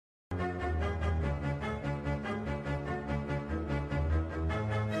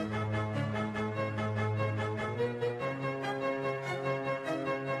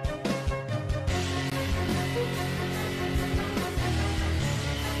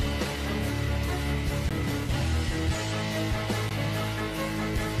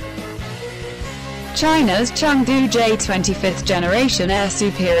China's Chengdu J-20 fifth-generation air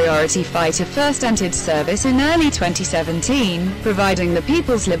superiority fighter first entered service in early 2017, providing the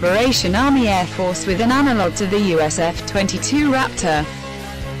People's Liberation Army Air Force with an analog to the US F-22 Raptor.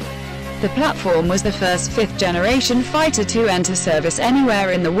 The platform was the first fifth-generation fighter to enter service anywhere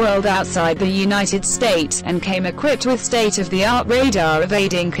in the world outside the United States, and came equipped with state-of-the-art radar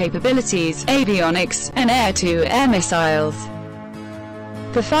evading capabilities, avionics, and air-to-air missiles.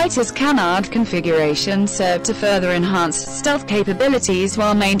 The fighter's canard configuration served to further enhance stealth capabilities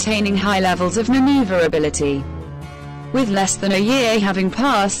while maintaining high levels of maneuverability. With less than a year having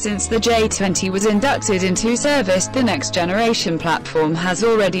passed since the J-20 was inducted into service, the next-generation platform has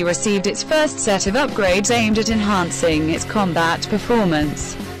already received its first set of upgrades aimed at enhancing its combat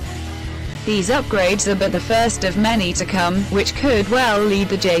performance. These upgrades are but the first of many to come, which could well lead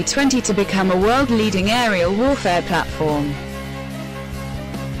the J-20 to become a world-leading aerial warfare platform.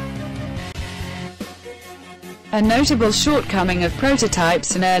 A notable shortcoming of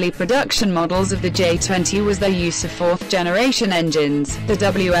prototypes and early production models of the J-20 was their use of fourth-generation engines, the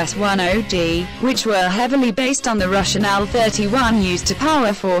WS-10G, which were heavily based on the Russian Al-31 used to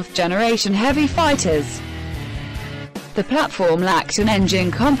power fourth-generation heavy fighters. The platform lacked an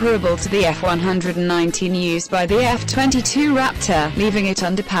engine comparable to the F-119 used by the F-22 Raptor, leaving it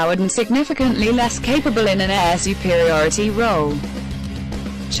underpowered and significantly less capable in an air superiority role.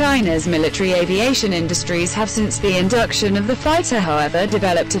 China's military aviation industries have since the induction of the fighter, however,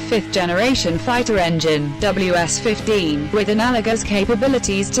 developed a fifth-generation fighter engine, WS-15, with analogous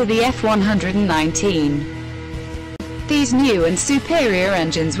capabilities to the F-119. These new and superior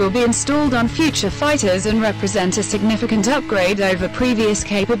engines will be installed on future fighters and represent a significant upgrade over previous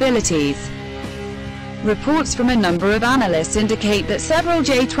capabilities. Reports from a number of analysts indicate that several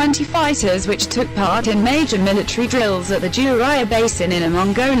J-20 fighters which took part in major military drills at the Juraya Basin in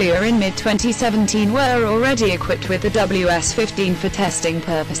Mongolia in mid-2017 were already equipped with the WS-15 for testing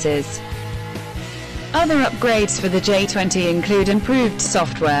purposes. Other upgrades for the J-20 include improved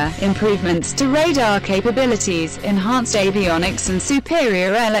software, improvements to radar capabilities, enhanced avionics and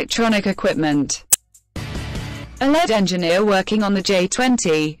superior electronic equipment. A lead engineer working on the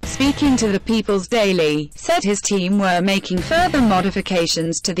J-20, speaking to the People's Daily, said his team were making further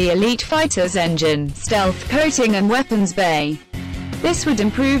modifications to the elite fighter's engine, stealth coating and weapons bay. This would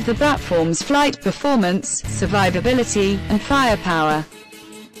improve the platform's flight performance, survivability, and firepower.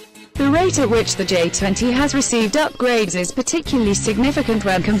 The rate at which the J-20 has received upgrades is particularly significant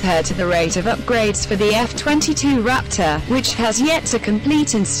when compared to the rate of upgrades for the F-22 Raptor, which has yet to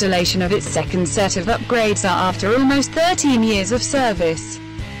complete installation of its second set of upgrades after almost 13 years of service.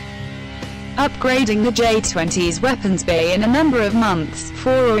 Upgrading the J-20's weapons bay in a number of months,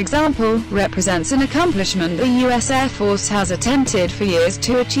 for example, represents an accomplishment the US Air Force has attempted for years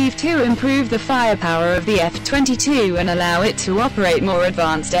to achieve to improve the firepower of the F-22 and allow it to operate more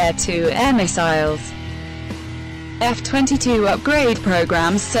advanced air-to-air missiles. F-22 upgrade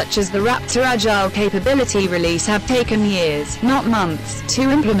programs such as the Raptor Agile capability release have taken years, not months, to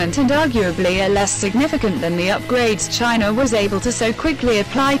implement and arguably are less significant than the upgrades China was able to so quickly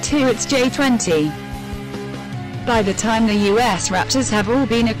apply to its J-20. By the time the US Raptors have all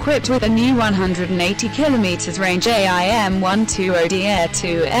been equipped with a new 180 km range AIM-120D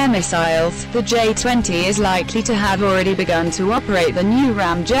air-to-air missiles, the J-20 is likely to have already begun to operate the new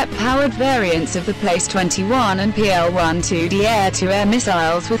ramjet-powered variants of the PLACE-21 and PL-12D air-to-air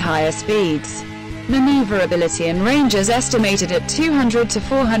missiles with higher speeds. Maneuverability and ranges estimated at 200 to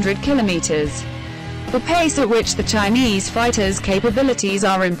 400 kilometers. The pace at which the Chinese fighters' capabilities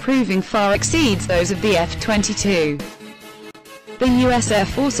are improving far exceeds those of the F-22. The US Air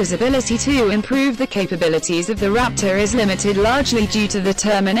Force's ability to improve the capabilities of the Raptor is limited largely due to the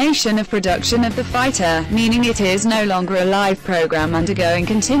termination of production of the fighter, meaning it is no longer a live program undergoing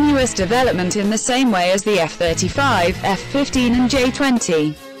continuous development in the same way as the F-35, F-15 and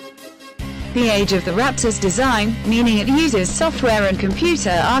J-20. The age of the Raptor's design, meaning it uses software and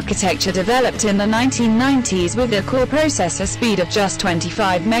computer architecture developed in the 1990s with a core processor speed of just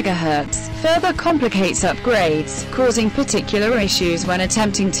 25 MHz, further complicates upgrades, causing particular issues when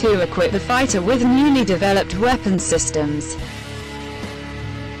attempting to equip the fighter with newly developed weapons systems.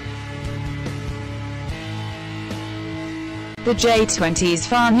 The J-20's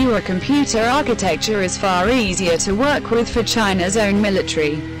far newer computer architecture is far easier to work with for China's own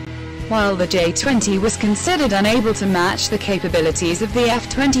military. While the J-20 was considered unable to match the capabilities of the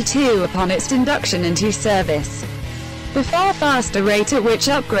F-22 upon its induction into service, the far faster rate at which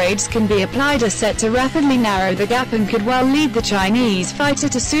upgrades can be applied are set to rapidly narrow the gap and could well lead the Chinese fighter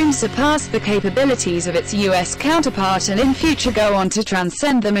to soon surpass the capabilities of its US counterpart and in future go on to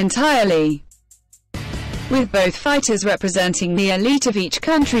transcend them entirely. with both fighters representing the elite of each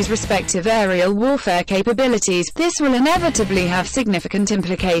country's respective aerial warfare capabilities. This will inevitably have significant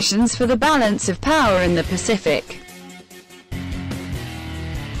implications for the balance of power in the Pacific.